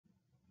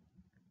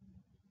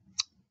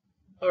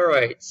All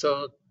right,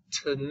 so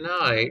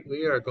tonight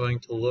we are going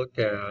to look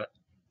at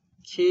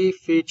key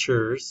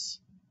features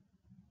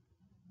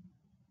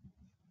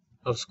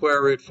of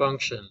square root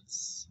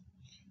functions.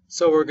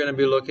 So we're going to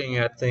be looking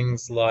at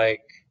things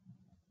like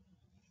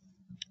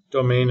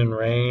domain and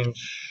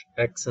range,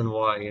 x and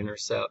y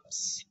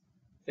intercepts,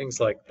 things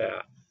like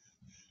that.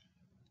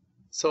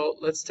 So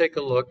let's take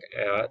a look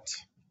at,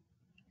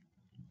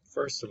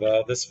 first of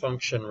all, this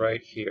function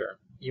right here.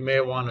 You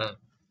may want to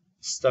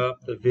stop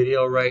the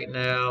video right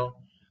now.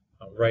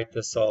 I'll write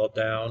this all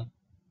down.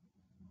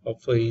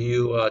 Hopefully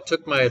you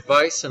took my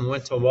advice and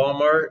went to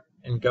Walmart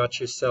and got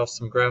yourself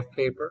some graph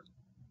paper.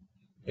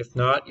 If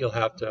not, you'll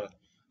have to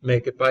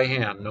make it by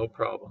hand, no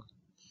problem.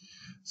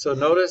 So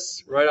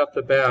notice right off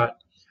the bat,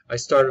 I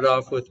started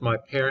off with my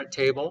parent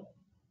table,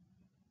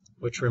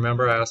 which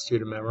remember I asked you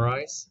to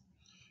memorize,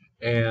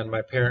 and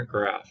my parent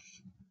graph.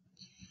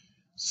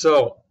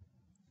 So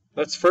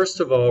let's first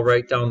of all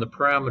write down the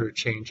parameter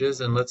changes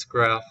and let's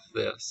graph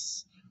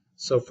this.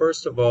 So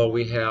first of all,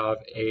 we have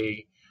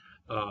a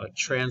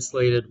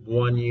translated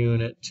 1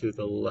 unit to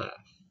the left.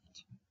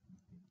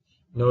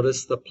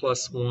 Notice the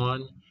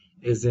 +1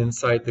 is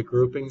inside the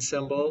grouping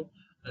symbol.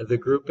 The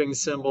grouping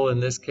symbol in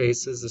this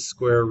case is a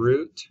square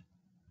root,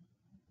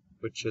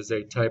 which is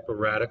a type of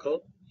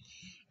radical.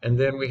 And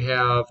then we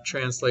have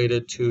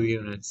translated 2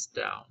 units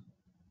down.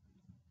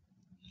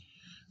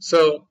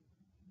 So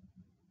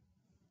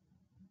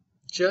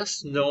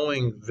just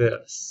knowing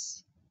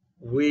this,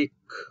 we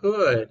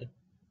could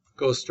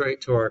go straight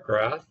to our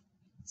graph.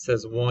 It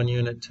says 1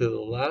 unit to the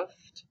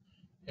left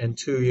and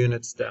 2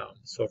 units down.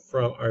 So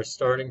from our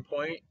starting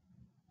point,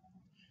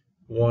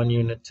 1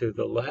 unit to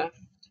the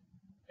left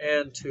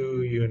and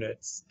 2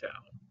 units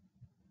down.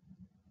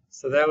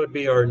 So that would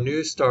be our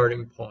new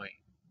starting point.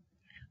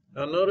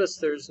 Now notice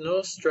there's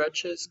no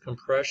stretches,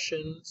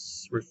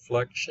 compressions,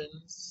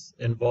 reflections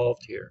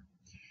involved here.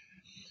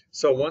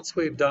 So once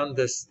we've done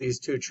these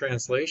 2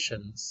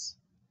 translations,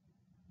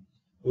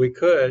 we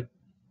could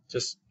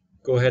just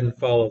go ahead and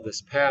follow this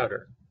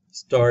pattern,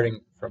 starting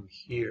from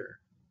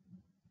here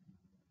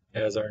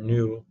as our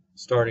new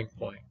starting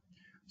point.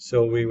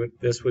 So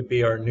this would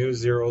be our new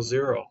 0,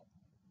 0.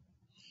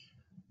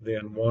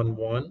 Then 1,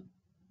 1,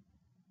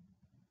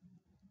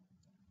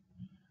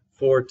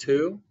 4,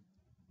 2,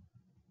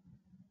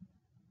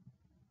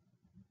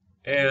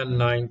 and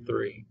 9,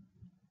 3.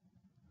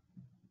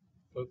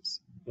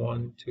 Oops.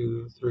 1,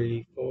 2,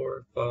 3,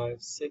 4,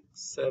 5, 6,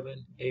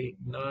 7, 8,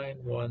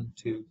 9, 1,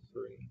 2,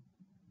 3.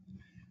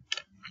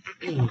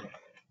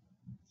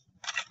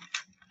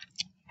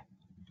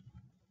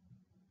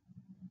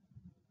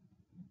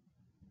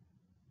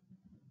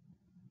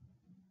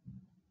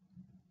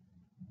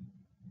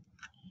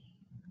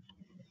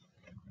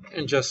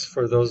 And just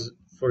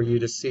for you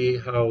to see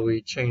how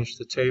we change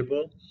the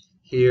table,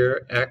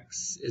 here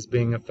x is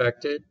being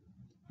affected.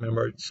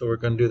 Remember, so we're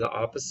going to do the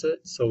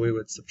opposite, so we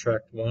would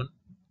subtract 1.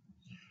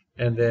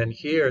 And then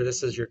here,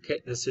 this is your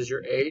k, this is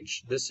your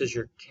h, this is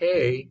your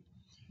k,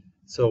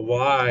 so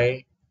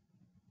y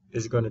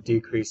is going to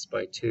decrease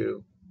by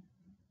 2.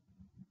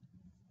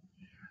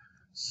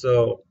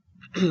 So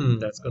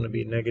that's going to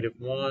be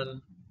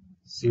 -1,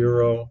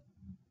 0,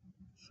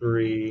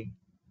 3,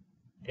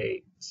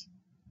 8.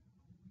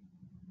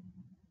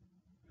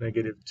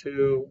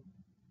 -2,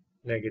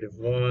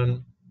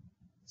 -1,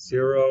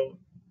 0,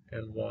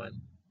 and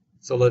 1.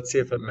 So let's see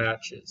if it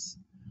matches.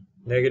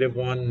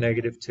 -1,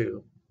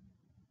 -2.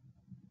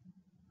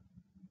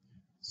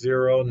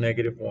 0,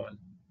 -1.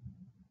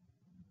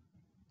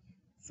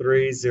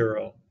 3,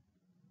 0.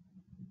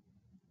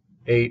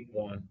 8,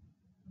 1.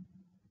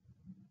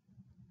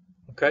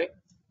 Okay?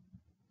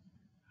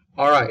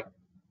 All right.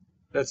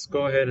 Let's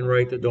go ahead and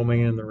write the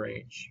domain and the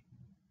range.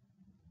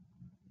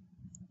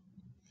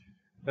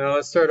 Now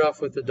let's start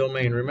off with the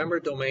domain. Remember,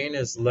 domain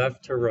is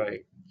left to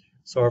right.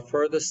 So our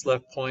furthest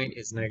left point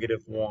is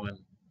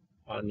 -1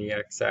 on the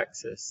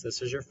x-axis.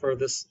 This is your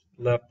furthest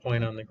left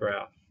point on the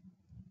graph,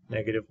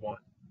 -1.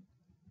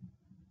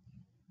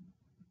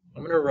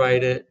 I'm going to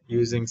write it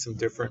using some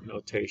different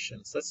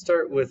notations. Let's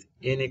start with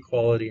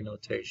inequality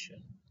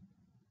notation.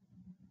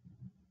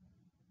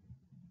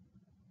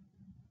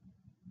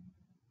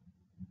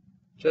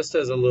 Just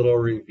as a little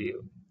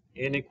review,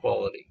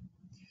 inequality.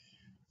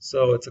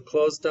 So it's a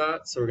closed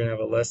dot, so we're going to have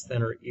a less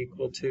than or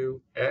equal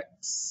to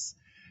x.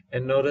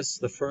 And notice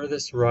the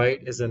furthest right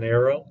is an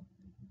arrow.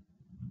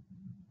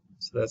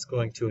 So that's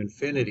going to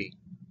infinity.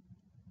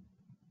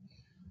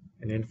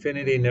 And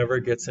infinity never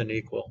gets an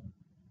equal.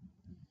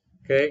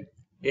 Okay,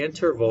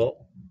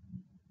 interval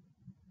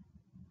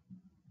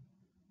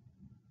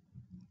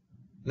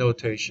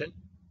notation.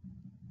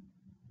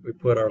 We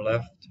put our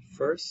left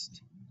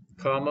first,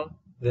 comma,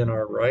 then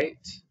our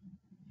right.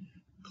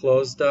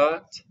 Closed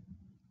dot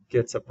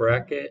gets a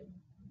bracket.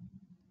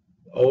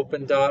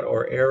 Open dot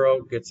or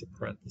arrow gets a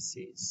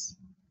parentheses.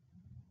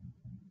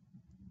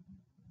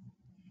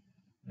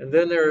 And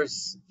then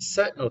there's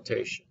set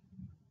notation.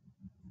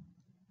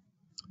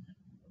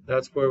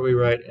 That's where we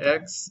write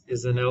x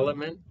is an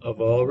element of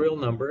all real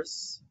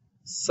numbers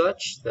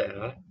such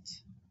that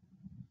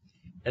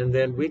And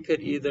then we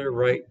could either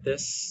write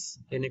this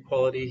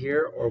inequality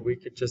here, or we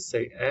could just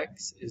say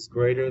x is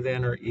greater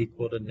than or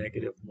equal to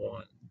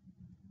 -1.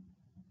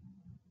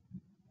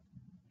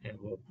 And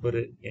we'll put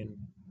it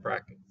in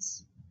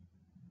brackets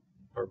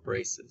or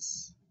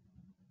braces.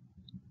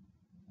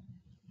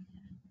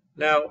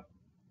 Now,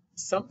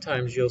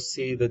 sometimes you'll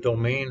see the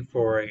domain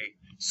for a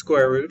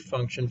square root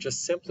function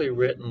just simply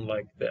written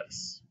like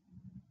this,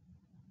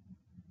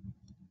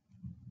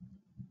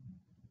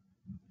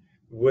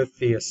 with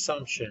the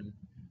assumption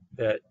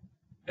that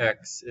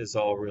x is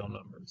all real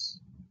numbers.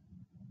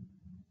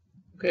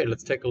 Okay,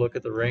 let's take a look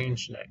at the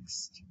range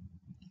next.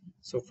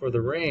 So for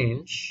the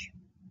range,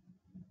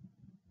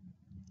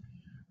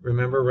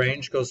 remember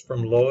range goes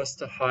from lowest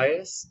to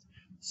highest.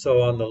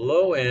 So on the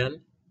low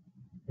end,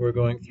 we're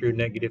going through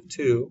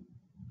 -2,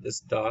 this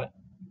dot,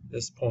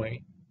 this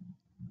point,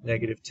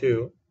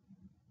 -2.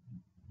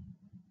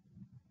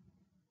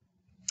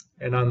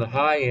 And on the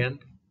high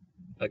end,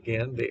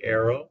 again, the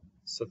arrow,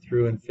 so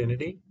through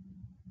infinity.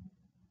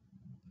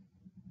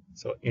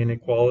 So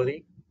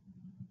inequality,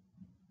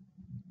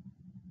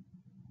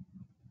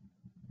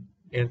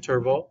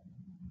 interval.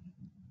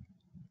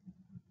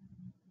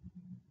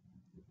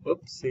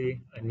 Oops,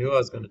 see, I knew I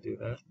was going to do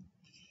that.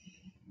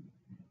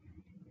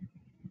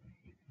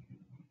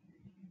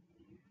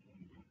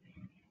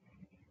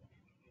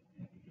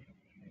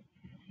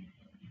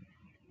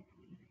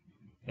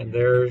 And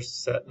there's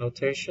set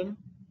notation.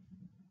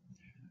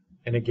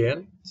 And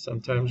again,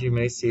 sometimes you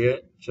may see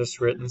it just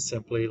written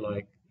simply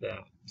like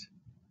that.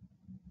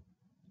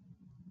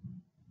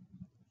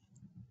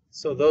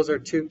 So those are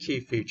two key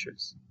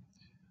features.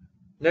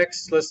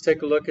 Next, let's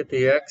take a look at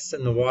the x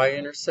and the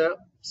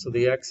y-intercept. So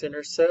the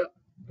x-intercept,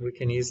 we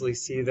can easily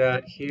see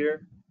that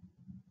here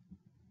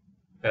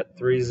at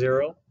 3,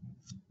 0.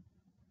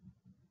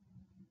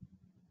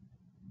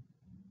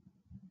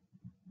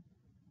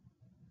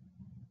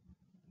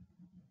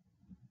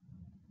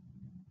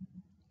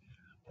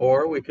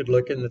 Or we could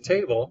look in the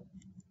table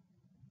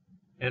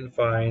and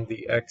find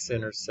the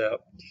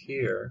x-intercept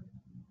here.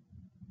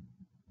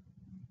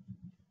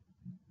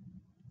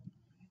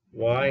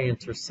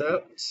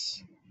 Y-intercept,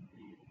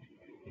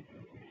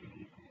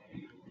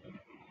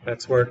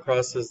 that's where it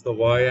crosses the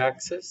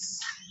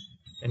y-axis.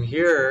 And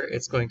here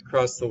it's going to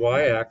cross the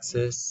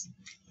y-axis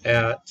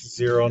at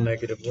 0,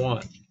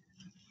 -1.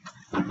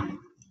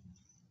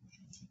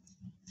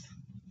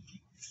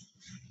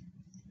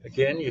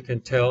 Again, you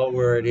can tell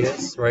where it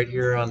is right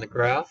here on the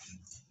graph,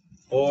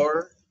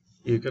 or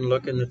you can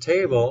look in the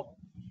table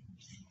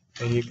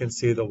and you can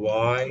see the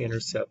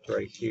y-intercept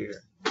right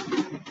here.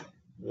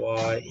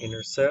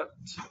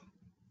 Y-intercept,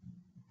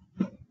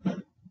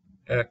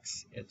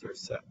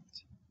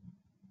 x-intercept.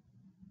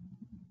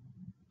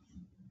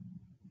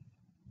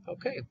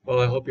 Okay, well,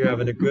 I hope you're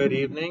having a good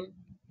evening,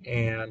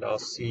 and I'll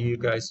see you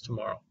guys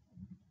tomorrow.